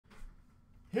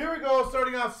Here we go,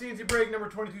 starting off CNC break number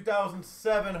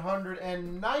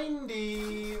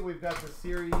 22,790. We've got the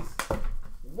Series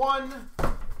 1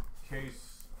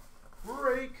 case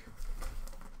break.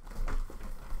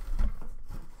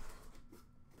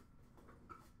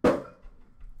 All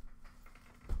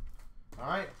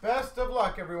right, best of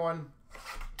luck, everyone.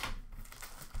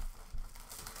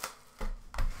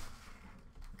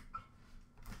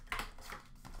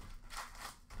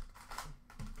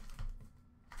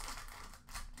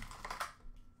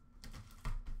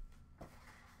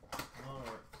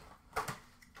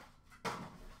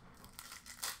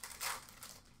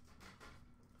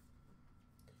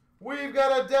 We've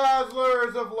got a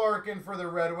Dazzlers of Larkin for the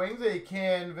Red Wings, a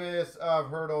canvas of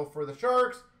Hurdle for the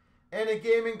Sharks, and a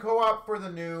gaming co-op for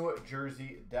the New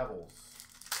Jersey Devils.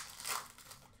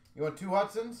 You want two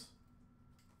Hudsons?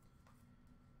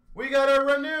 We got a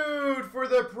renewed for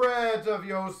the Preds of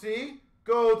Yossi,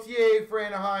 Gauthier for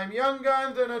Anaheim Young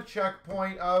Guns, and a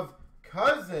checkpoint of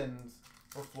Cousins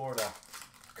for Florida.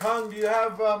 Kung, do you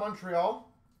have Montreal?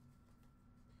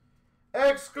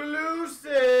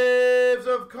 Exclusives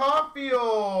of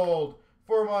Caulfield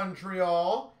for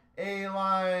Montreal,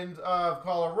 A-Lines of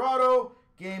Colorado,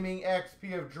 Gaming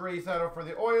XP of Draisaitl for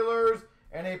the Oilers,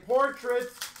 and a portrait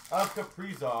of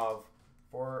Kaprizov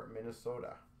for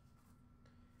Minnesota.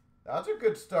 That's a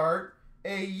good start.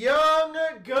 A Young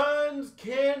Guns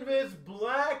canvas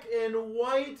black and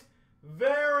white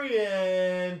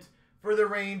variant for the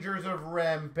Rangers of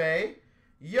Rempe.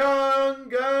 Young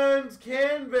Guns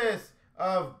canvas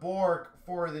of Bork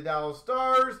for the Dallas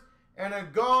Stars, and a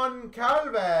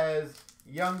Goncalves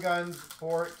Young Guns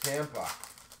for Tampa.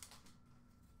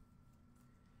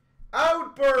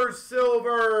 Outburst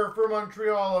silver for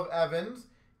Montreal of Evans,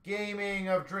 gaming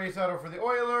of Draisaitl for the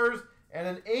Oilers, and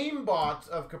an aimbot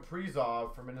of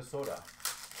Kaprizov for Minnesota.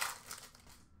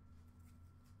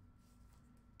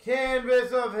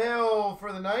 Canvas of Hill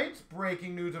for the Knights,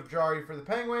 breaking news of Jari for the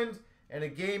Penguins, and a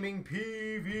gaming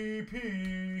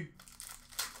PvP.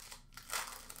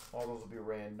 All those will be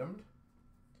randomed.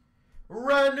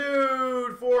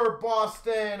 Renewed for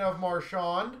Boston of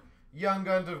Marchand. Young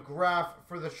Guns of Graf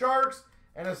for the Sharks.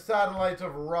 And a Satellites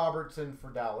of Robertson for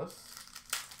Dallas.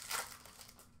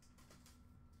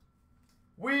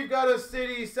 We've got a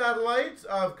City Satellites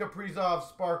of Kaprizov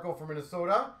Sparkle for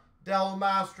Minnesota. Del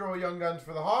Mastro Young Guns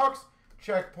for the Hawks.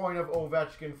 Checkpoint of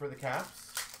Ovechkin for the Caps.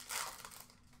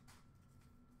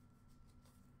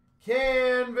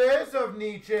 Canvas of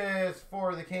Nietzsche's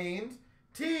for the Canes.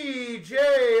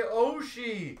 TJ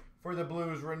Oshie for the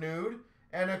Blues renewed.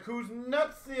 And a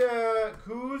Kuznetsov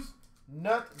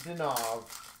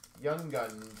Young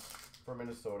Guns for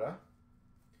Minnesota.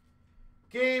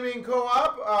 Gaming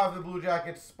co-op of the Blue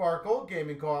Jackets Sparkle.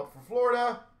 Gaming co-op for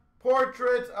Florida.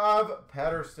 Portraits of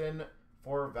Pettersson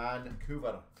for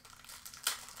Vancouver.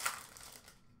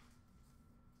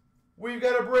 We've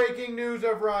got a breaking news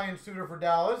of Ryan Suter for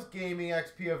Dallas. Gaming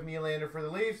XP of Nylander for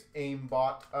the Leafs.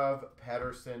 Aimbot of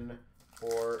Pettersson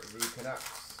for the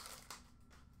Canucks.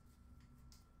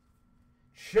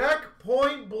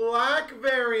 Checkpoint black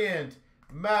variant.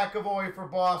 McAvoy for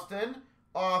Boston.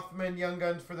 Othman Young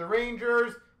Guns for the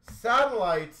Rangers.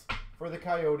 Satellites for the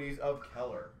Coyotes of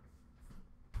Keller.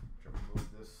 Should we move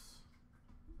this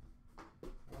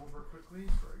over quickly?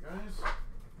 Sorry, guys.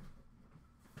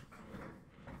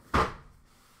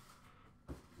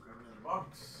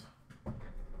 Box.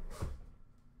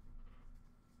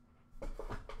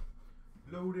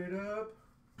 Load it up.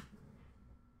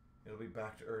 It'll be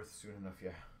back to Earth soon enough,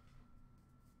 yeah.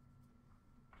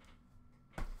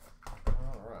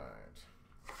 All right.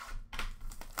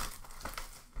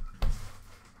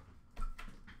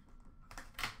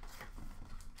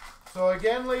 So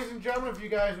again, ladies and gentlemen, if you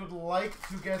guys would like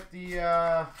to get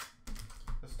the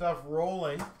stuff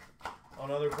rolling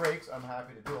on other breaks, I'm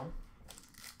happy to do them.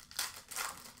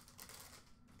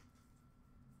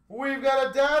 We've got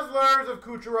a Dazzlers of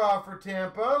Kucherov for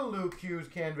Tampa, Luke Hughes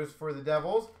canvas for the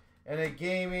Devils, and a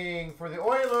gaming for the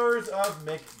Oilers of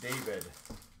McDavid.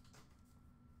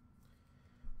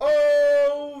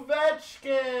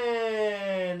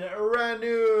 Ovechkin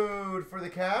renewed for the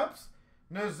Caps,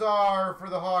 Nazar for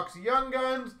the Hawks Young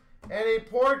Guns, and a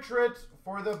portrait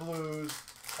for the Blues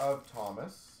of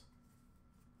Thomas.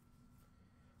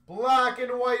 Black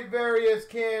and white variant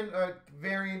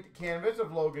canvas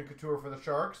of Logan Couture for the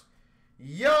Sharks.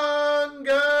 Young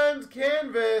Guns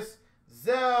canvas,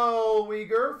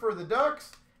 Zellweger for the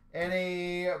Ducks. And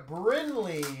a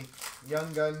Brinley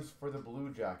Young Guns for the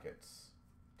Blue Jackets.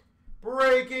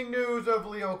 Breaking news of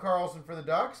Leo Carlsson for the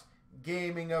Ducks.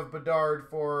 Gaming of Bedard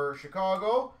for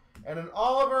Chicago. And an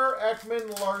Oliver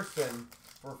Ekman Larson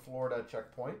for Florida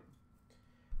checkpoint.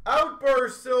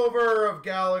 Outburst Silver of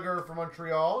Gallagher for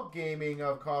Montreal. Gaming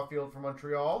of Caulfield for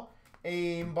Montreal.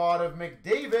 Aimbot of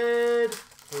McDavid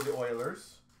for the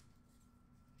Oilers.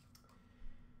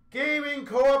 Gaming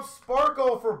Co-op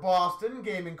Sparkle for Boston.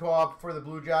 Gaming Co-op for the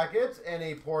Blue Jackets. And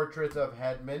a portrait of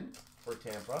Hedman for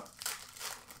Tampa.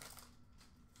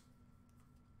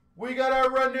 We got a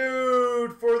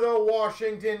renewed for the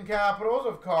Washington Capitals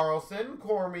of Carlson.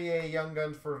 Cormier Young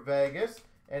Guns for Vegas.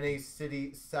 And a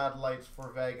City Satellites for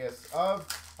Vegas of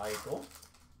Eichel.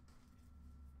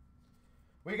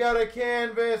 We got a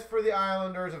canvas for the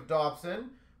Islanders of Dobson.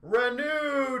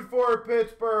 Renewed for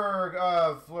Pittsburgh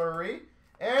of Fleury.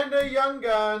 And a Young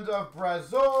Guns of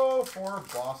Brazeau for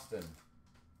Boston.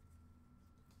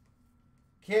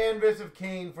 Canvas of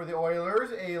Kane for the Oilers.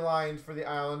 A-Lines for the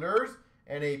Islanders.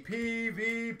 And a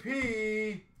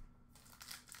PVP.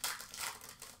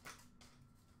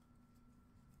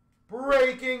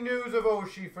 Breaking news of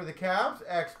Oshie for the Caps.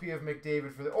 XP of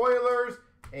McDavid for the Oilers.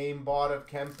 Aimbot of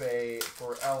Kempe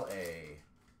for LA.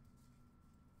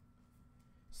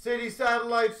 City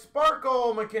Satellite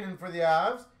Sparkle McKinnon for the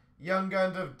Avs. Young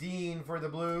Guns of Dean for the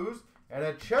Blues. And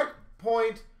a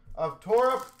checkpoint of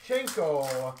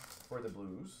Toropchenko for the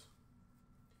Blues.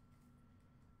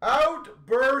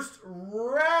 Outburst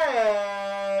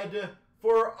Red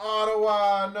for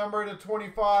Ottawa, number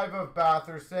 /25 of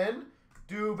Batherson.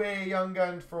 Dubé Young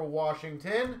Guns for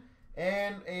Washington.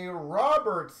 And a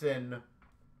Robertson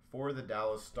for the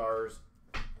Dallas Stars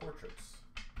portraits.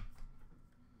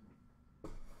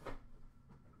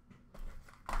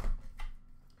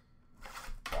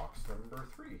 Box number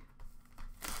 3.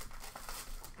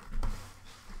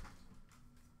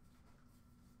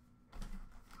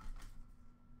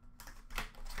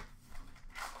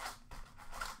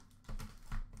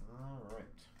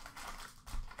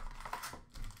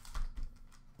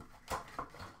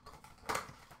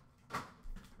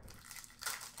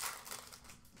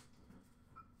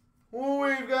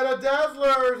 We've got a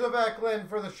Dazzlers of Eklund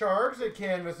for the Sharks, a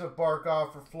canvas of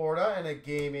Barkov for Florida, and a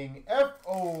gaming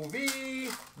FOV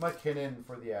McKinnon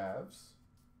for the Avs.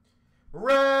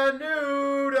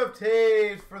 Renewed of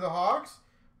Taves for the Hawks,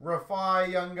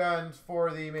 Rafai Young Guns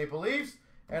for the Maple Leafs,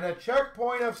 and a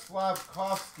checkpoint of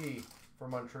Slavkovsky for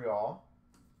Montreal.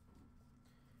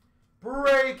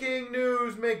 Breaking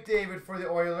news, McDavid for the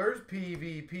Oilers,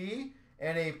 PVP,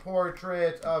 and a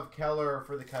portrait of Keller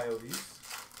for the Coyotes.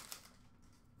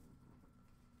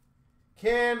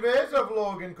 Canvas of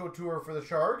Logan Couture for the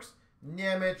Sharks.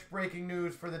 Nemec breaking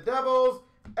news for the Devils.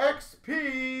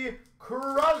 XP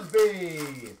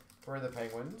Crosby for the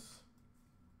Penguins.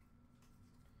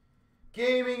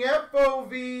 Gaming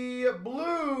FOV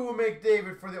Blue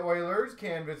McDavid for the Oilers.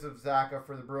 Canvas of Zaka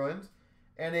for the Bruins.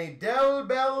 And a Del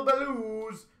Bel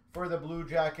Belouz for the Blue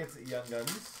Jackets Young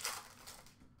Guns.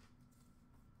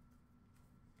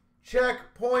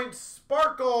 Checkpoint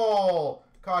Sparkle.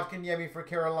 Kotkaniemi for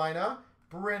Carolina.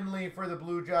 Brindley for the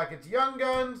Blue Jackets Young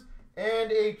Guns.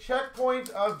 And a checkpoint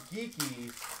of Geeky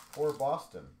for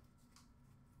Boston.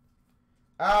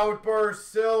 Outburst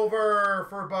Silver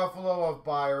for Buffalo of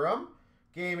Byram.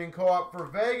 Gaming Co-op for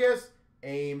Vegas.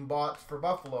 Aimbots for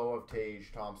Buffalo of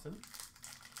Tage Thompson.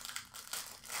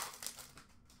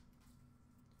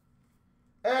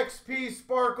 XP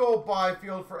Sparkle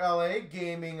Byfield for LA.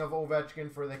 Gaming of Ovechkin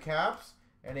for the Caps.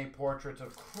 And a portrait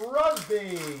of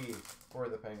Crosby for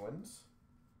the Penguins.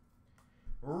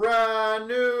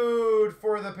 Renewed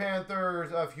for the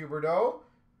Panthers of Huberdeau.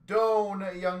 Doan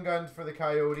Young Guns for the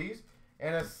Coyotes.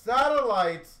 And a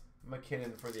Satellites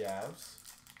McKinnon for the Avs.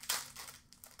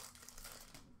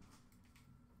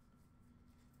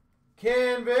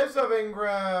 Canvas of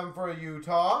Ingram for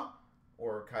Utah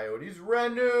or Coyotes.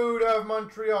 Renewed of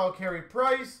Montreal Carey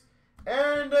Price.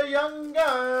 And a Young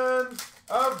Guns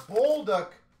of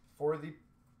Bolduc for the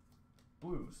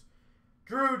Blues.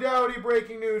 Drew Doughty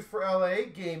breaking news for LA.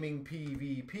 Gaming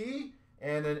PVP.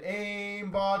 And an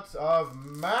Aimbots of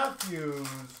Matthews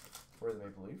for the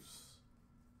Maple Leafs.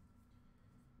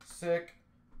 Sick.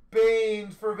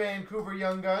 Baines for Vancouver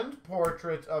Young Guns.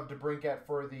 Portrait of DeBrincat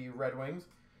for the Red Wings.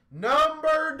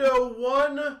 Number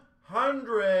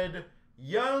 /100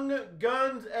 Young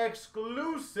Guns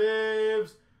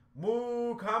exclusives.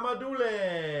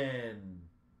 Mukhamadullin.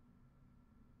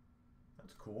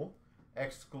 That's cool.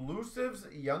 Exclusives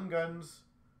Young Guns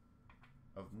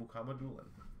of Mukhamadullin.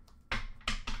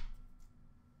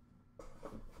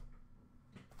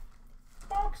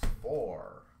 Box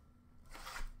 4.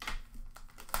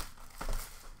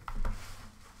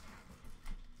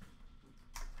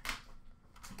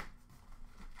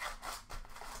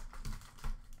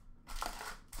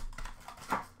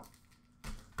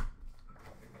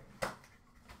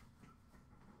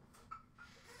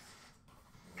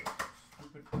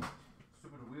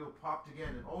 popped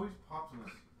again. It always pops in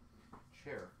this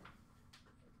chair.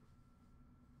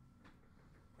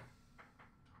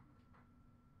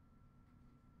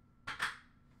 There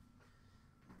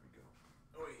we go.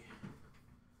 Oy.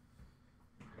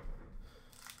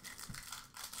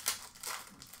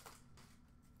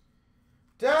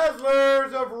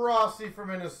 Dazzlers of Rossi for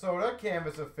Minnesota.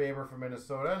 Canvas of Faber for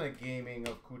Minnesota. And a gaming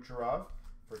of Kucherov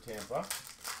for Tampa.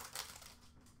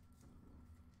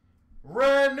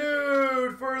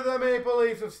 Renewed for the Maple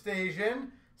Leafs of Stasian.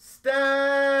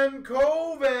 Stan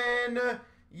Coven.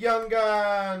 Young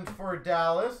Guns for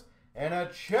Dallas. And a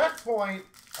checkpoint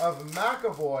of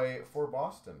McAvoy for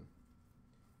Boston.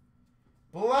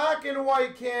 Black and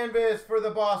white canvas for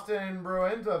the Boston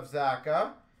Bruins of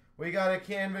Zaka. We got a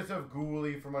canvas of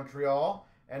Gooley for Montreal.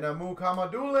 And a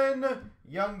Mukamadulin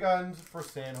Young Guns for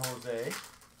San Jose.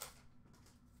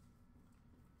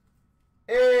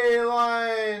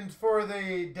 A-lines for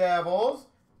the Devils.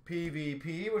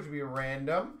 PvP, which would be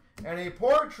random. And a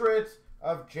portrait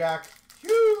of Jack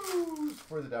Hughes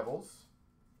for the Devils.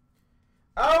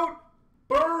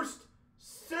 Outburst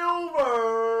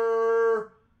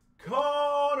Silver.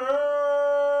 Connor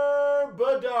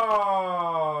Bedard.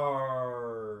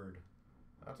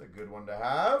 That's a good one to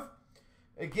have.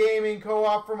 A gaming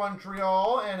co-op for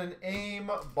Montreal and an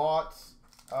AIM bots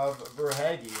of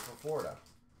Verhage for Florida.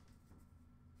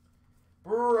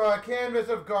 Canvas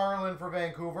of Garland for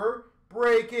Vancouver.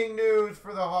 Breaking news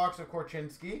for the Hawks of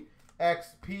Korchinski.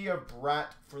 XP of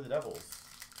Bratt for the Devils.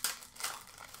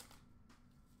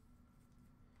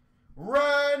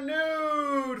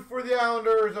 Renewed for the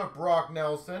Islanders of Brock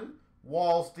Nelson.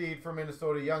 Wallsteed for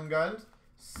Minnesota Young Guns.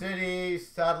 City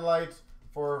Satellites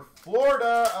for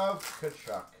Florida of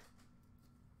Tkachuk.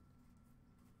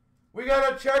 We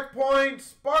got a checkpoint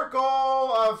sparkle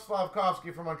of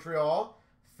Slavkovsky for Montreal.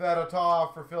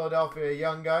 Fedotov for Philadelphia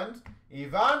Young Guns.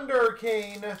 Evander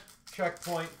Kane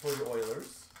checkpoint for the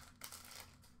Oilers.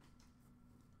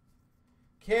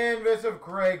 Canvas of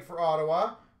Craig for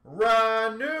Ottawa.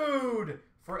 Renewed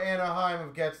for Anaheim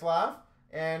of Getzlaff.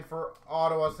 And for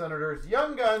Ottawa Senators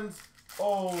Young Guns,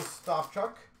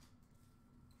 Ostapchuk.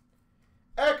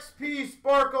 XP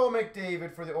Sparkle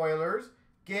McDavid for the Oilers.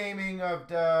 Gaming of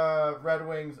the Red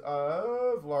Wings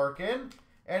of Larkin.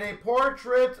 And a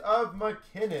portrait of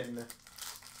McKinnon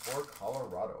for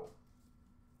Colorado.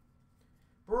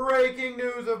 Breaking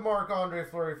news of Marc-Andre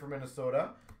Fleury for Minnesota.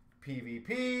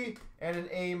 PvP. And an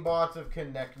aimbots of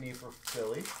Konechny for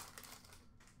Philly.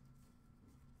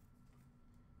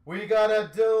 We got a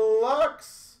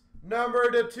deluxe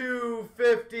number to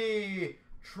 250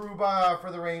 Trouba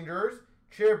for the Rangers.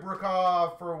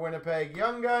 Chibrikov for Winnipeg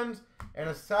Young Guns. And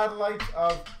a satellite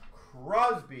of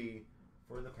Crosby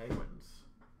for the Penguins.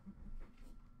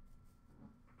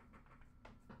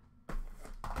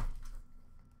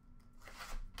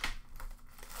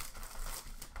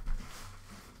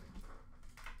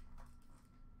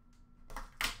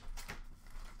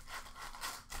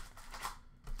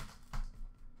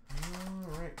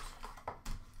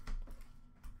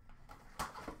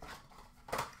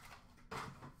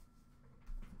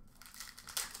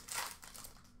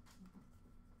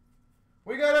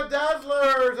 We got a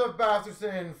Dazzlers of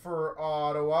Batherson for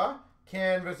Ottawa.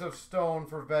 Canvas of Stone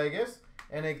for Vegas.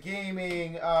 And a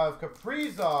gaming of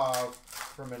Kaprizov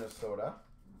for Minnesota.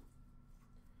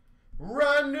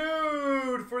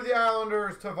 Renewed for the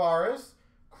Islanders, Tavares.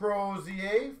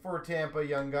 Crozier for Tampa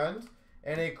Young Guns.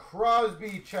 And a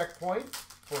Crosby checkpoint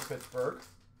for Pittsburgh.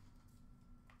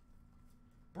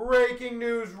 Breaking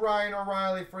news, Ryan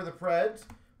O'Reilly for the Preds.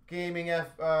 Gaming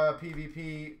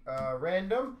PvP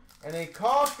random. And a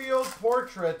Caulfield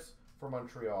Portraits for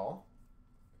Montreal.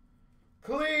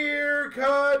 Clear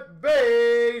cut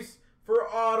base for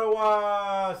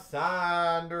Ottawa,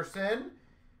 Sanderson.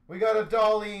 We got a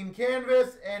Darlene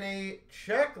canvas and a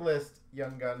checklist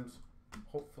Young Guns.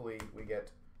 Hopefully we get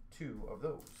 2 of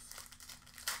those.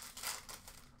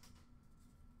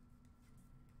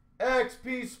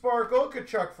 XP Sparkle,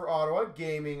 Tkachuk for Ottawa.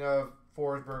 Gaming of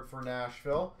Forsberg for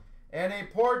Nashville. And a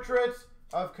portrait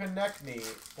of Konechny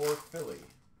for Philly.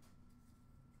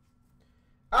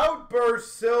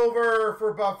 Outburst Silver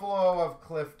for Buffalo of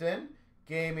Clifton.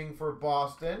 Gaming for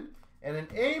Boston. And an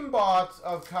aimbots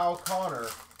of Kyle Connor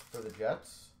for the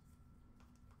Jets.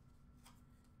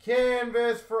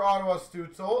 Canvas for Ottawa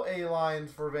Stutzel.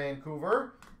 A-lines for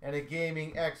Vancouver. And a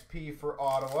gaming XP for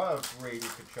Ottawa of Brady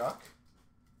Tkachuk.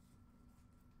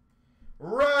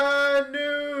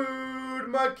 Renewed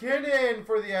McKinnon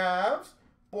for the Avs.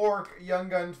 Bork Young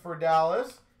Guns for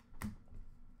Dallas.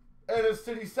 And a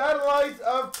City Satellites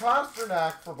of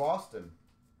Pasternak for Boston.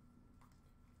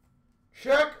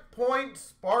 Checkpoint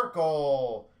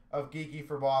Sparkle. of Geeky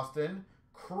for Boston.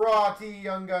 Crotty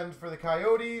Young Guns for the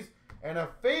Coyotes. And a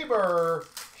Faber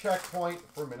checkpoint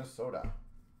for Minnesota.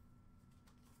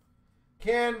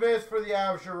 Canvas for the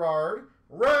Avs Gerard.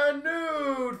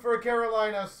 Renewed for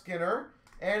Carolina Skinner.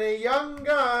 And a Young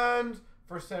Guns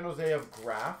for San Jose of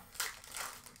Graf.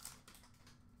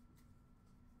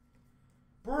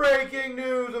 Breaking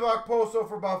news of Okposo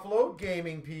for Buffalo.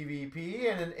 Gaming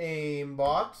PvP. And an AIM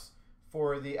box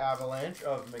for the Avalanche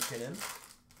of McKinnon.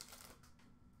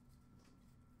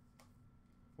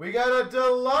 We got a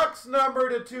deluxe number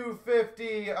to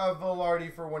 250 of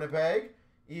Velarde for Winnipeg.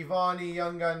 Ivani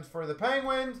Young Guns for the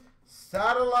Penguins.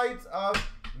 Satellites of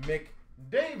McDavid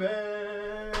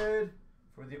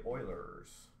for the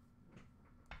Oilers.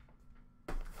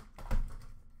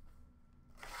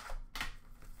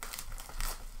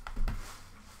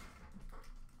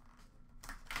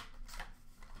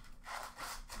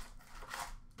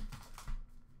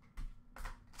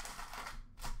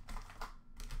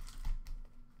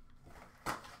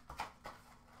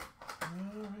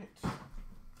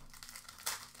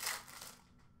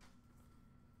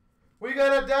 We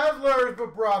got a Dazzlers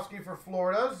Bobrovsky for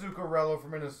Florida, Zuccarello for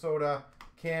Minnesota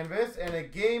canvas, and a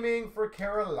Gaming for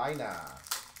Carolina.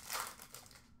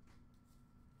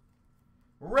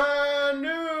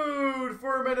 Renewed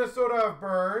for Minnesota of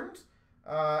Burns,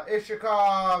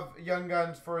 Ishikov Young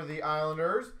Guns for the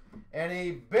Islanders, and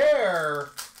a Bear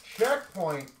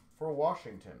checkpoint for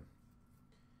Washington.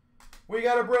 We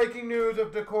got a breaking news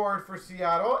of Decord for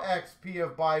Seattle, XP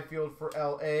of Byfield for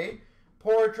LA,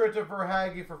 Portrait of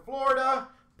Verhaeghe for Florida.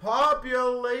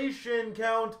 Population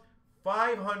count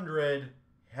 500.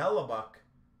 Hellebuck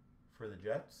for the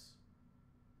Jets.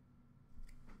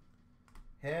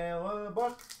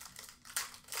 Hellebuck.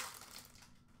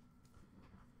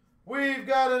 We've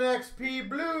got an XP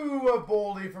Blue of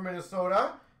Boldy for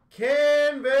Minnesota.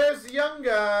 Canvas Young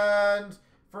Guns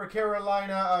for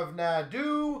Carolina of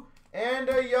Nadeau. And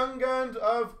a Young Guns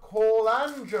of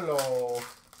Colangelo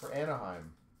for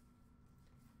Anaheim.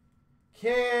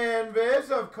 Canvas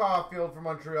of Caulfield for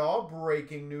Montreal.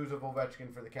 Breaking news of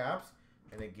Ovechkin for the Caps.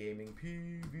 And a Gaming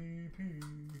PvP.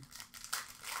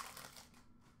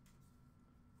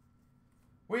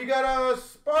 We got a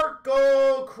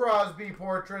Sparkle Crosby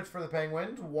Portraits for the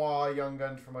Penguins. Waugh Young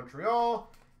Guns for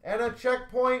Montreal. And a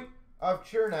checkpoint of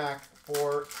Chernak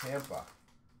for Tampa.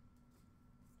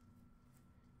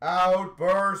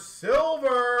 Outburst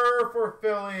Silver for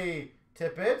Philly.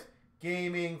 Tippett.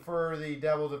 Gaming for the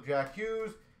Devils of Jack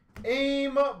Hughes.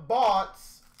 AIM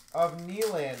Bots of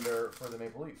Nylander for the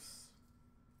Maple Leafs.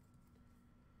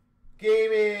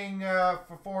 Gaming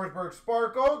for Forsberg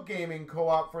Sparkle. Gaming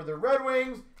Co-op for the Red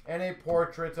Wings. And a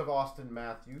Portrait of Austin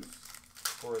Matthews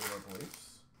for the Maple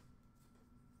Leafs.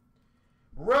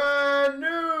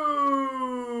 Renewed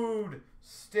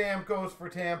Stamkos for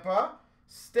Tampa.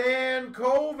 Stan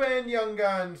Coven Young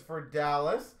Guns for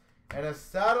Dallas. And a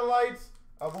Satellites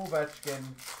of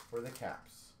Ovechkin for the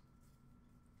Caps.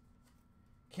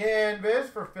 Canvas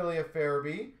for Philly of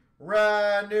Farabee.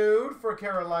 Renewed for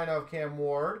Carolina of Cam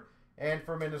Ward. And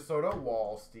for Minnesota,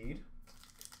 Wallsteed.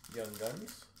 Young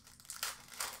Guns.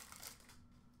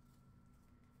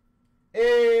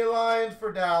 A-Lines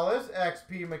for Dallas.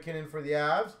 XP McKinnon for the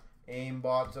Avs. AIM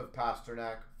Bots of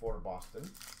Pasternak for Boston.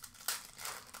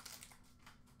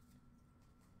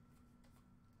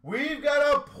 We've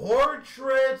got a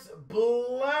Portraits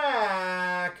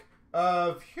Black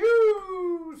of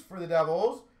Hughes for the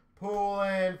Devils.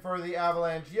 Poulin for the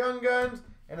Avalanche Young Guns.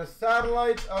 And a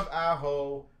Satellites of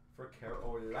Aho for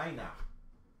Carolina.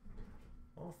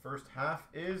 Well, first half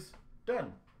is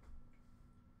done.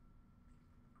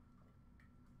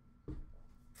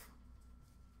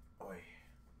 Oy.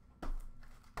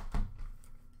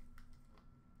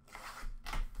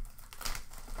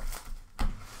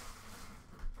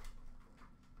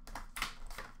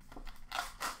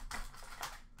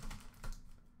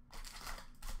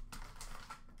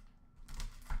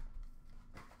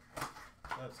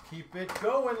 Let's keep it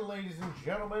going, ladies and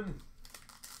gentlemen.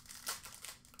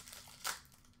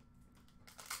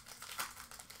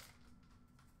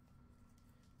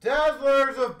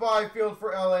 Dazzlers of Byfield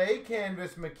for LA.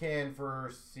 Canvas McCann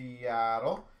for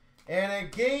Seattle. And a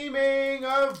Gaming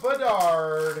of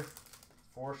Bedard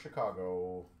for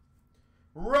Chicago.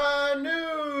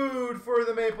 Renewed for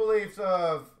the Maple Leafs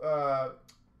of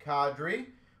Kadri.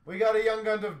 We got a Young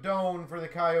Guns of Doan for the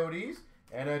Coyotes.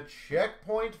 And a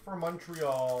checkpoint for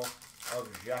Montreal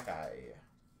of Xhekaj.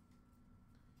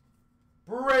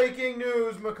 Breaking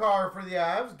news, Makar for the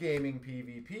Avs. Gaming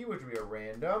PvP, which will be a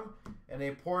random. And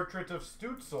a Portrait of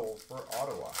Stutzel for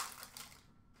Ottawa.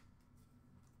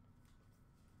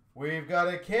 We've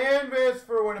got a canvas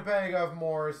for Winnipeg of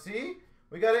Morrissey.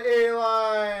 We got an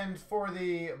A-lines for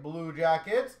the Blue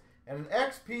Jackets. And an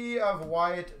XP of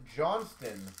Wyatt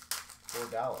Johnston for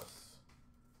Dallas.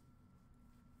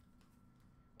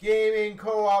 Gaming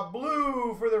Co-op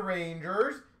Blue for the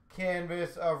Rangers.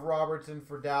 Canvas of Robertson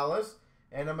for Dallas.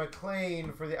 And a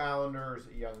McLean for the Islanders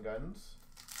Young Guns.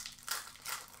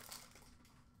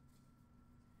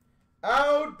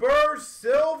 Outburst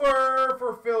Silver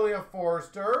for Philly of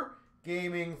Forster.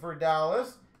 Gaming for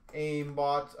Dallas.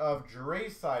 Aimbots of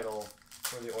Draisaitl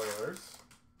for the Oilers.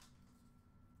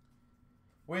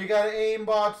 We got an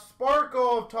aimbot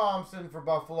Sparkle of Thompson for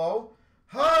Buffalo.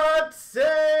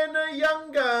 Hudson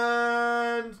Young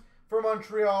Guns for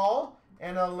Montreal.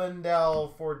 And a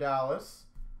Lindell for Dallas.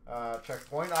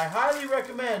 Checkpoint. I highly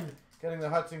recommend getting the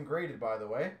Hudson graded, by the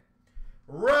way.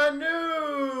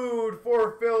 Renewed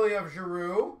for Philly of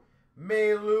Giroux.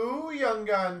 Mailou Young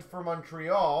Guns for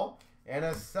Montreal. And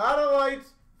a Satellites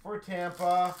for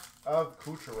Tampa of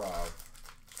Kucherov.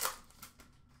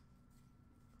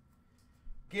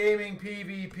 Gaming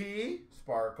PvP,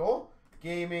 Sparkle.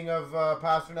 Gaming of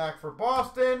Pasternak for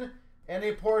Boston. And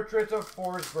a portrait of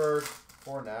Forsberg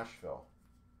for Nashville.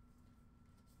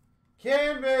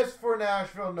 Canvas for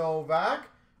Nashville, Novak.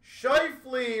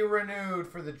 Scheifele renewed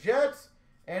for the Jets.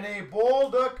 And a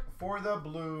Bolduc for the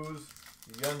Blues,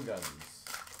 Young Guns.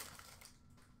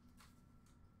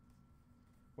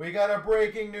 We got a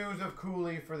breaking news of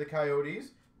Cooley for the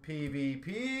Coyotes.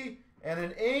 PvP. And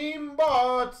an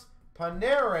aimbot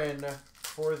Panarin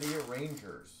for the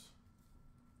Rangers.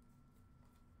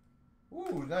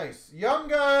 Ooh, nice. Young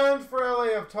Guns for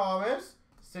LA of Thomas.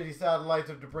 City Satellites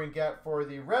of DeBrincat for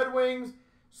the Red Wings.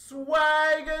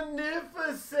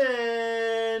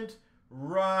 Swagnificent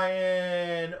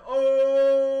Ryan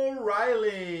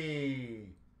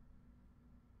O'Reilly.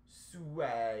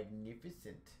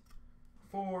 Swagnificent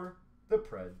for the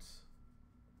Preds.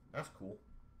 That's cool.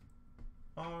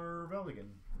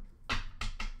 Arveligan.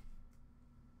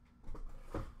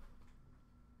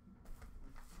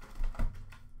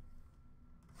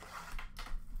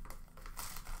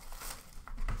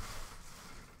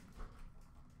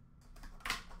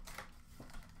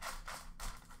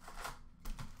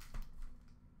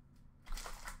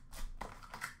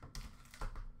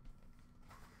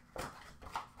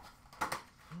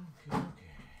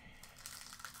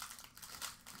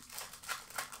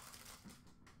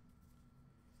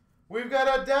 We've got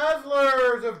a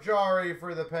Dazzlers of Jari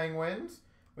for the Penguins.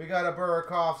 We got a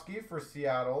Burakovsky for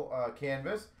Seattle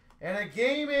canvas. And a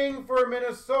Gaming for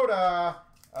Minnesota.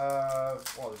 The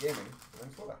Gaming for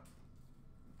Minnesota.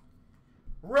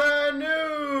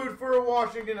 Renewed for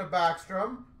Washington of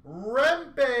Backstrom.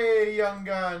 Rempe Young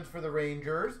Guns for the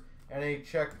Rangers. And a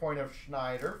checkpoint of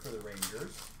Schneider for the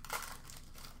Rangers.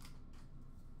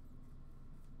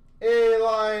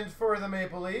 A-lines for the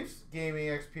Maple Leafs. Gaming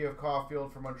XP of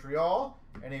Caulfield for Montreal.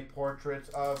 And a portrait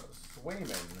of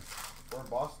Swayman for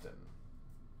Boston.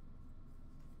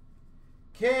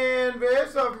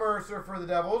 Canvas of Mercer for the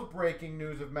Devils. Breaking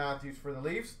news of Matthews for the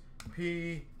Leafs.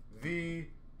 PvP.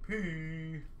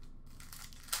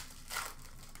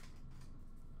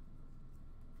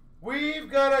 We've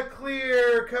got a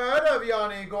clear cut of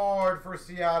Yanni Gourde for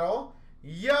Seattle.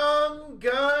 Young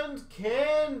Guns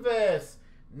canvas.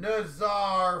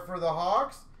 Nazar for the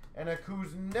Hawks. And a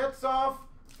Kuznetsov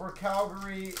for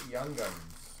Calgary Young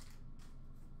Guns.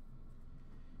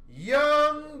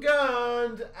 Young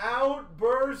Guns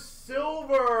Outburst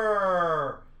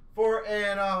Silver for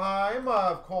Anaheim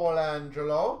of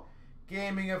Colangelo.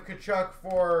 Gaming of Kachuk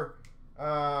for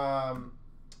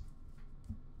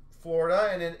Florida.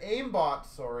 And an aimbot,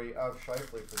 of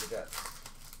Scheifele for the Jets.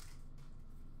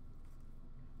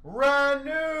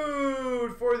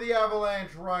 Renewed for the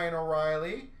Avalanche, Ryan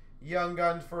O'Reilly. Young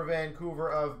Guns for Vancouver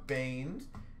of Baines.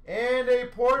 And a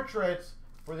portrait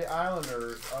for the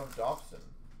Islanders of Dobson.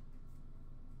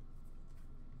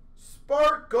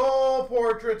 Sparkle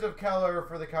portraits of Keller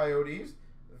for the Coyotes.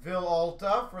 Vil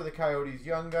Alta for the Coyotes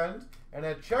Young Guns. And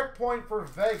a checkpoint for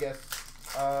Vegas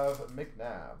of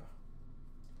McNabb.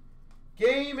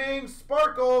 Gaming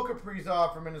Sparkle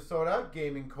Kaprizov for Minnesota.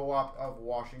 Gaming Co-op of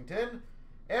Washington.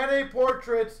 And a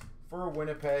portrait for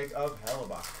Winnipeg of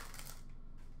Hellebuck.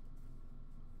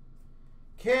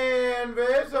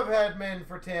 Canvas of Hedman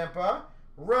for Tampa.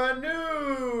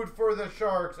 Renewed for the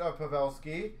Sharks of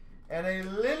Pavelski. And a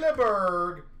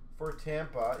Lilleberg for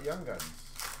Tampa Young Guns.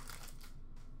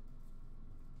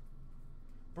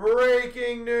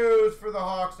 Breaking news for the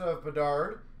Hawks of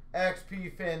Bedard.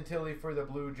 XP Fantilli for the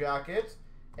Blue Jackets.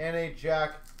 And a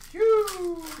Jack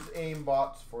Hughes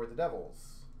aimbots for the Devils.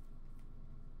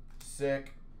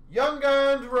 Sick. Young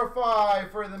Guns Rafai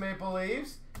for the Maple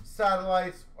Leafs.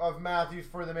 Satellites of Matthews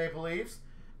for the Maple Leafs.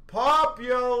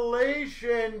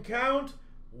 Population count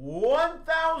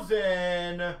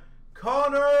 1,000.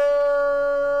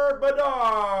 Connor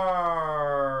Bedard.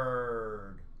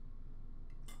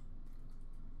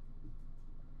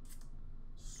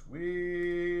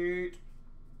 Sweet.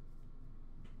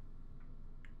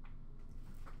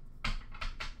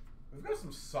 We've got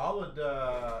some solid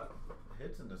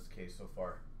hits in this case so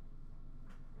far.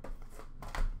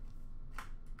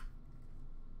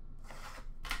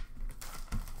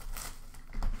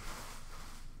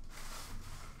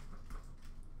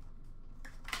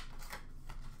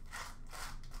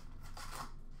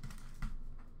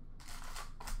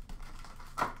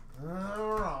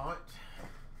 All right.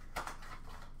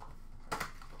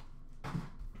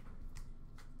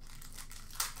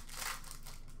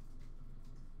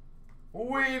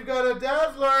 We've got a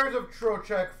Dazzlers of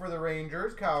Trocheck for the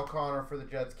Rangers, Kyle Connor for the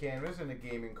Jets canvas, and a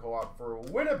Gaming Co-op for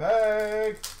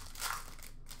Winnipeg.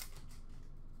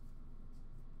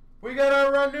 We got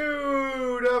a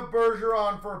renewed of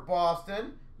Bergeron for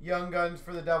Boston, Young Guns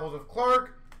for the Devils of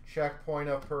Clark, Checkpoint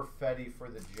of Perfetti for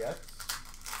the Jets.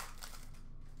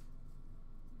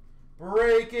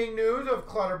 Breaking news of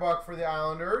Clutterbuck for the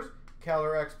Islanders,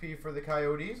 Keller XP for the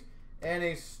Coyotes, and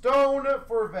a Stone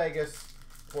for Vegas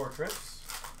portraits.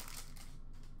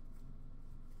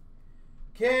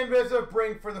 Canvas of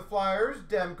Brink for the Flyers,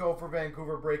 Demko for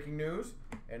Vancouver breaking news,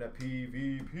 and a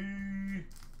PVP.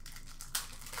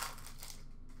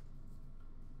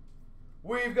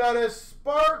 We've got a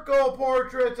Sparkle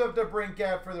portraits of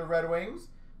DeBrincat for the Red Wings,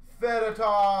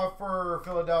 Fedotov for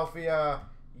Philadelphia,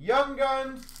 Young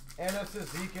Guns, and a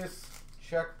Cizikas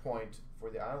checkpoint for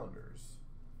the Islanders.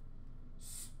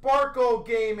 Sparkle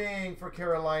Gaming for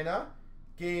Carolina,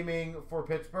 Gaming for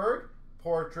Pittsburgh,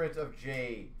 portraits of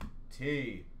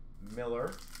J.T.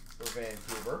 Miller for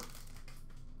Vancouver.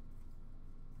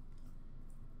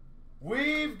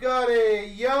 We've got a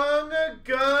Young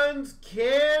Guns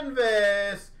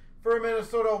canvas for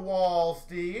Minnesota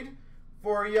Wallsteed,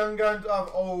 for Young Guns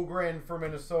of Ogren for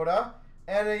Minnesota,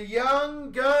 and a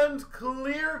Young Guns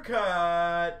clear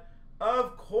cut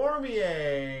of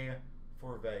Cormier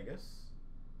for Vegas.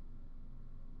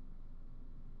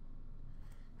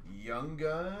 Young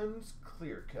Guns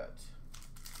clear cut.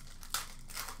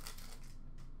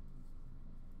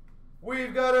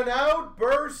 We've got an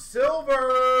Outburst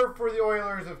Silver for the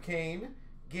Oilers of Kane,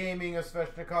 Gaming of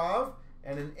Svechnikov,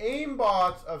 and an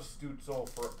Aimbots of Stutzel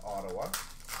for Ottawa.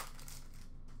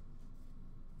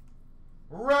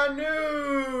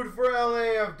 Renewed for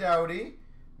LA of Doughty,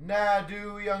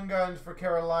 Nadu Young Guns for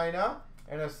Carolina,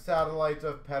 and a Satellite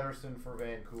of Pedersen for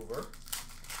Vancouver.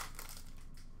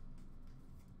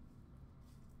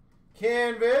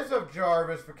 Canvas of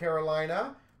Jarvis for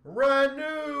Carolina,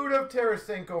 renewed of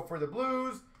Tarasenko for the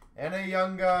Blues, and a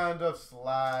Young Guns of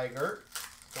Slagert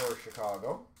for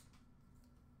Chicago.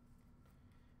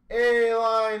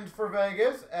 A-Lines for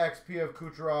Vegas, XP of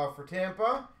Kucherov for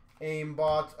Tampa,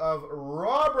 Aimbots of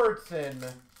Robertson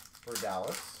for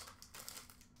Dallas.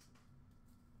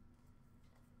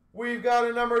 We've got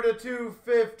a number to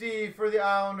 250 for the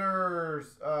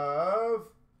Islanders of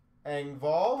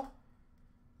Engvall,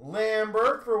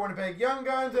 Lambert for Winnipeg Young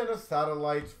Guns, and a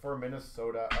Satellites for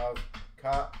Minnesota of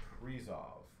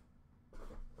Kaprizov.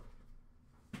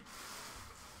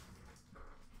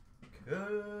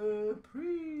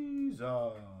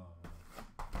 Kaprizov.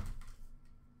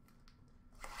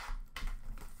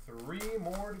 3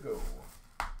 more to go.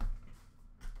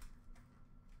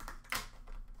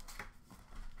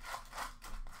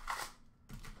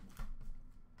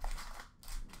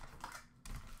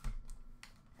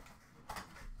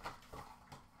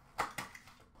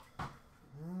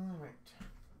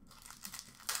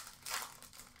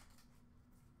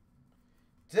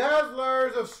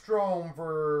 Dazzlers of Strome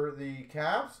for the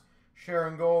Caps,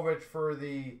 Sharangovich for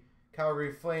the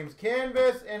Calgary Flames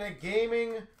canvas, and a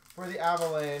Gaming for the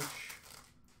Avalanche.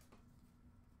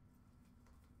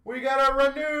 We got a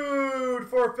renewed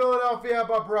for Philadelphia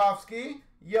Bobrovsky,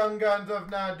 Young Guns of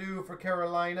Nadu for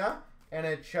Carolina, and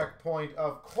a checkpoint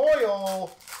of Coyle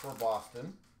for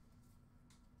Boston.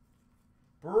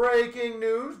 Breaking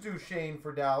news, Duchesne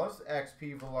for Dallas,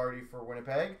 XP Velarde for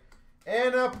Winnipeg,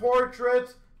 and a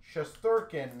portrait,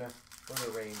 Shesterkin for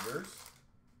the Rangers.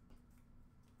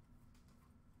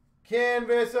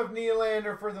 Canvas of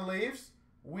Nylander for the Leafs,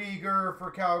 Uyghur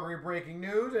for Calgary breaking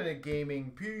news, and a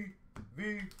Gaming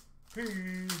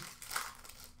PVP.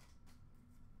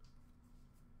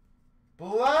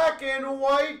 Black and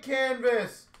white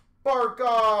canvas,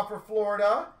 Barkov for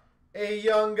Florida, a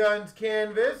Young Guns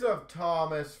canvas of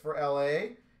Thomas for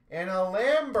LA, and a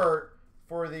Lambert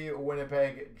for the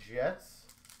Winnipeg Jets.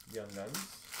 Young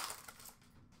Guns.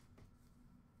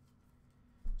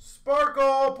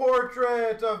 Sparkle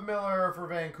portrait of Miller for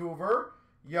Vancouver.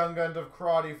 Young Guns of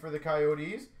Crotty for the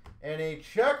Coyotes. And a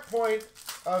checkpoint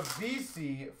of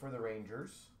VC for the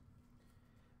Rangers.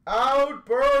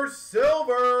 Outburst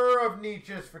silver of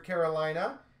Nietzsche's for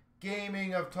Carolina.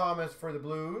 Gaming of Thomas for the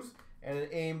Blues. And an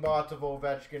aimbot of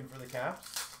Ovechkin for the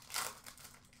Caps.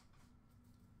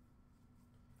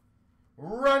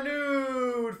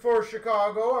 Renewed for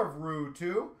Chicago of Rue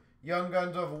 2. Young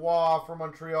Guns of Waugh for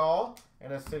Montreal.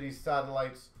 And a City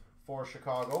Satellites for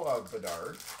Chicago of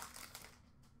Bedard.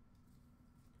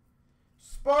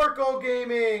 Sparkle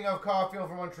Gaming of Caulfield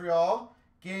for Montreal.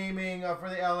 Gaming for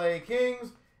the LA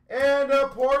Kings. And a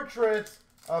portrait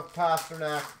of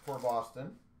Pasternak for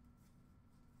Boston.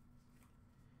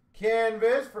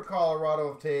 Canvas for Colorado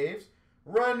of Taves.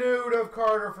 Renewed of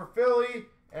Carter for Philly.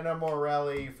 And a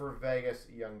Morelli for Vegas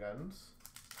Young Guns.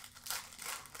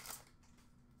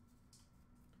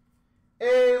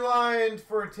 A-Lines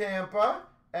for Tampa.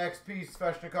 XP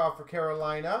Svechnikov for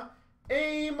Carolina.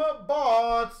 Aim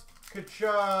Bots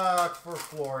Kachuk for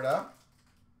Florida.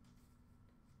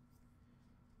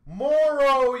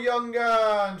 Morrow Young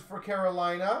Guns for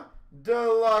Carolina.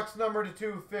 Deluxe number to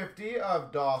 250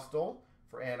 of Dostal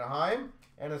for Anaheim.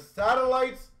 And a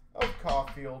Satellites of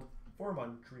Caulfield for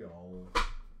Montreal.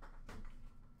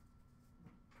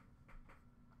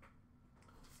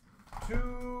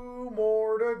 Two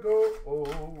more to go.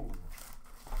 Oh.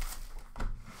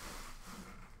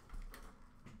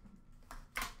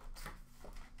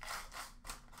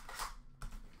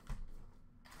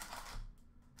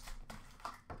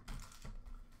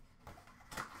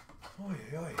 Oy,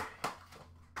 oy.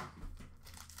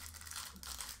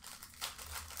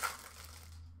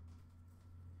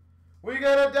 We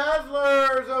got a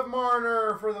Dazzlers of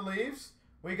Marner for the Leafs.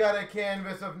 We got a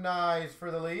canvas of Nyes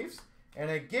for the Leafs. And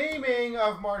a gaming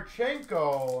of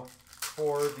Marchenko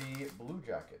for the Blue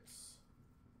Jackets.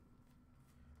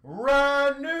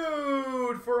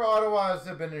 Renewed for Ottawa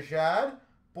Zibanejad.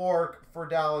 Bork for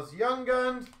Dallas Young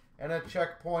Guns. And a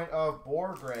checkpoint of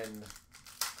Borgren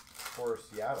for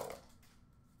Seattle.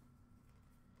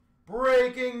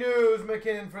 Breaking news,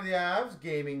 McKinnon for the Avs.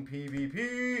 Gaming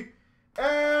PvP.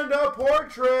 And a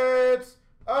portrait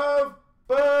of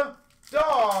Bedard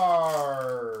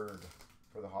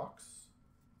for the Hawks.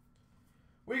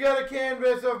 We got a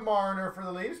canvas of Marner for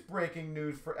the Leafs. Breaking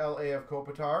news for LA of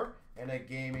Kopitar. And a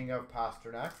gaming of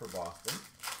Pasternak for Boston.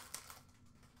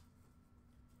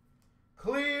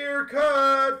 Clear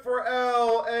cut for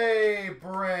LA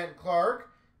Brent Clark.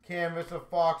 Canvas of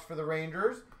Fox for the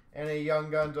Rangers. And a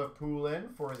Young Guns of Poulin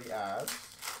for the Avs.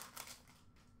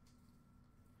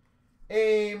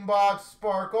 Aimbot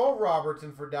Sparkle.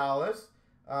 Robertson for Dallas.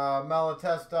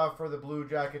 Malatesta for the Blue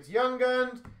Jackets Young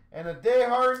Guns. And a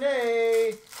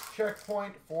Desharnais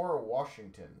checkpoint for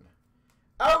Washington.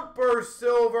 Outburst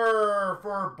Silver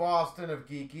for Boston of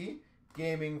Geeky.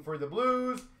 Gaming for the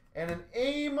Blues. And an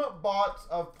Aim Bots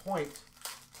of Point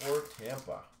for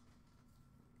Tampa.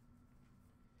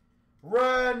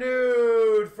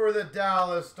 Renewed for the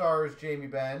Dallas Stars Jamie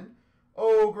Benn.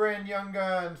 Ogren Young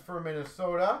Guns for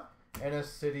Minnesota. And a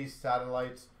City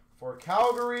Satellites for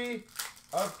Calgary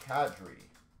of Kadri.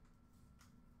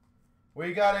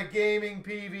 We got a gaming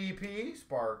PvP,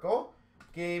 Sparkle.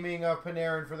 Gaming of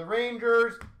Panarin for the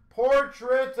Rangers.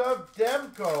 Portrait of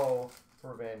Demko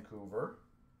for Vancouver.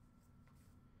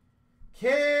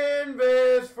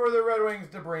 Canvas for the Red Wings,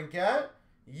 DeBrincat.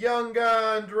 Young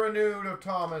Guns renewed of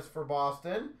Thomas for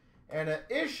Boston. And an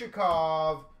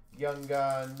Ishikov Young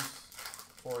Guns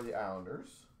for the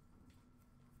Islanders.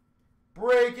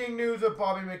 Breaking news of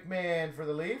Bobby McMahon for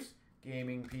the Leafs.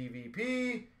 Gaming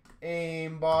PvP.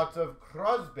 Aimbots of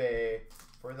Crosby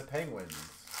for the Penguins.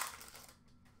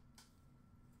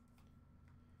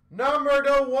 Number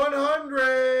to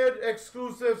 100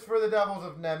 exclusives for the Devils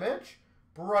of Nemec.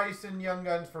 Bryson Young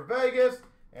Guns for Vegas.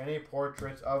 And a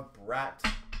portrait of Bratt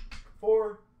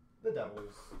for the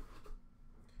Devils.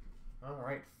 All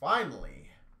right, finally,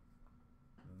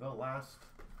 the last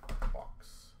box.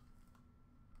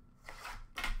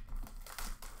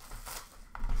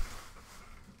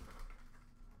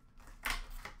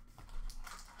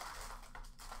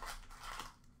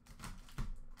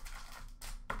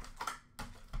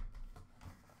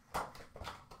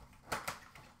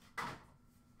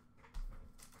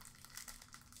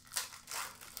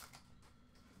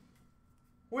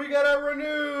 We got a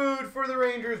renewed for the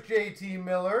Rangers, JT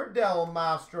Miller. Del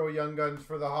Mastro Young Guns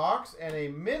for the Hawks. And a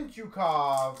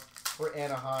Mintyukov for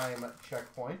Anaheim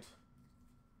checkpoint.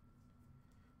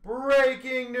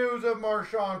 Breaking news of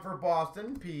Marchand for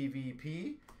Boston,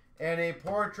 PVP. And a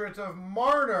portrait of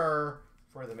Marner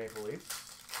for the Maple Leafs.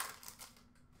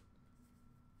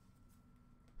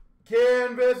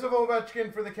 Canvas of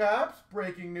Ovechkin for the Caps.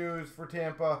 Breaking news for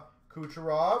Tampa,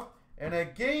 Kucherov. And a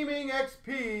Gaming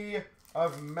XP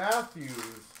of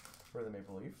Matthews for the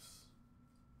Maple Leafs.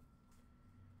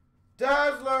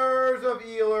 Dazzlers of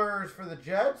Ehlers for the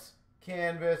Jets.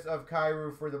 Canvas of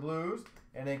Kyrou for the Blues.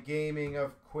 And a Gaming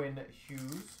of Quinn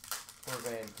Hughes for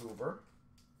Vancouver.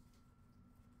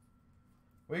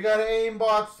 We got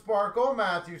Aimbot Sparkle,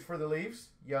 Matthews for the Leafs.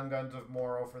 Young Guns of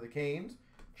Morrow for the Canes.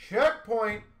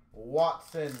 Checkpoint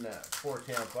Watson for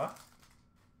Tampa.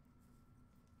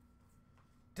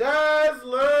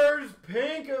 Dazzlers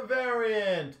Pink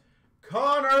Variant,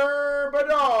 Connor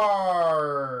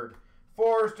Bedard.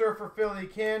 Forrester for Philly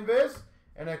Canvas.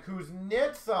 And a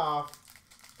Kuznetsov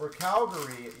for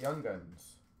Calgary Young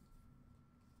Guns.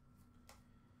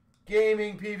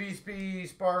 Gaming PVSP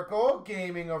Sparkle.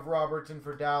 Gaming of Robertson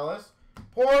for Dallas.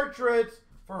 Portraits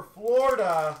for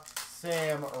Florida,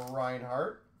 Sam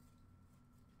Reinhart.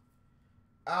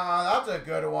 That's a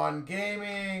good one.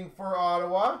 Gaming for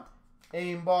Ottawa.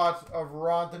 Aimbots of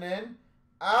Rantanen.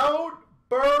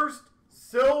 Outburst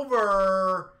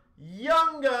Silver.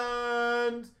 Young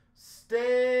Guns.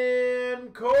 Stankoven.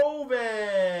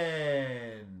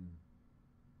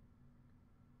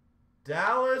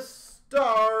 Dallas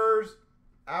Stars.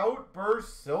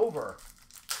 Outburst Silver.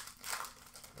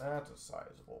 That's a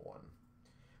sizable one.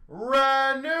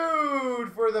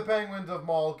 Renewed for the Penguins of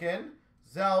Malkin.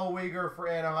 Zellweger for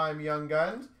Anaheim Young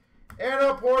Guns. And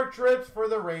a portrait for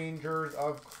the Rangers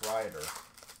of Kreider.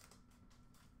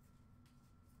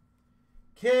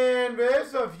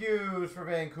 Canvas of Hughes for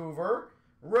Vancouver.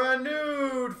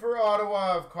 Renewed for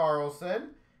Ottawa of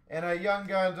Carlson. And a Young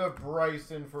Guns of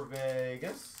Bryson for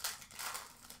Vegas.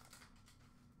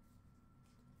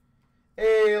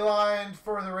 A-Lines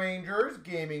for the Rangers.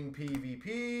 Gaming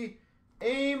PVP.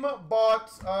 Aim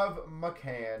Bots of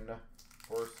McCann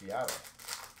for Seattle.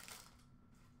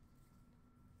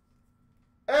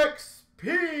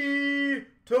 XP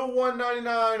to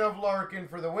 199 of Larkin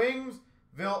for the Wings.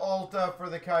 Vil Alta for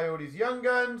the Coyotes Young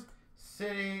Guns.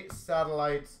 City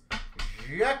Satellites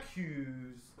Jack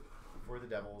Hughes for the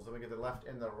Devils. Then we get the left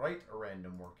and the right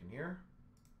random working here.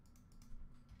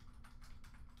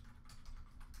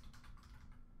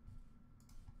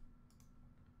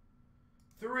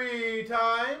 Three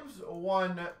times.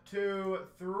 1, 2,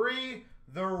 3.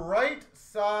 The right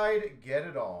side, get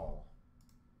it all.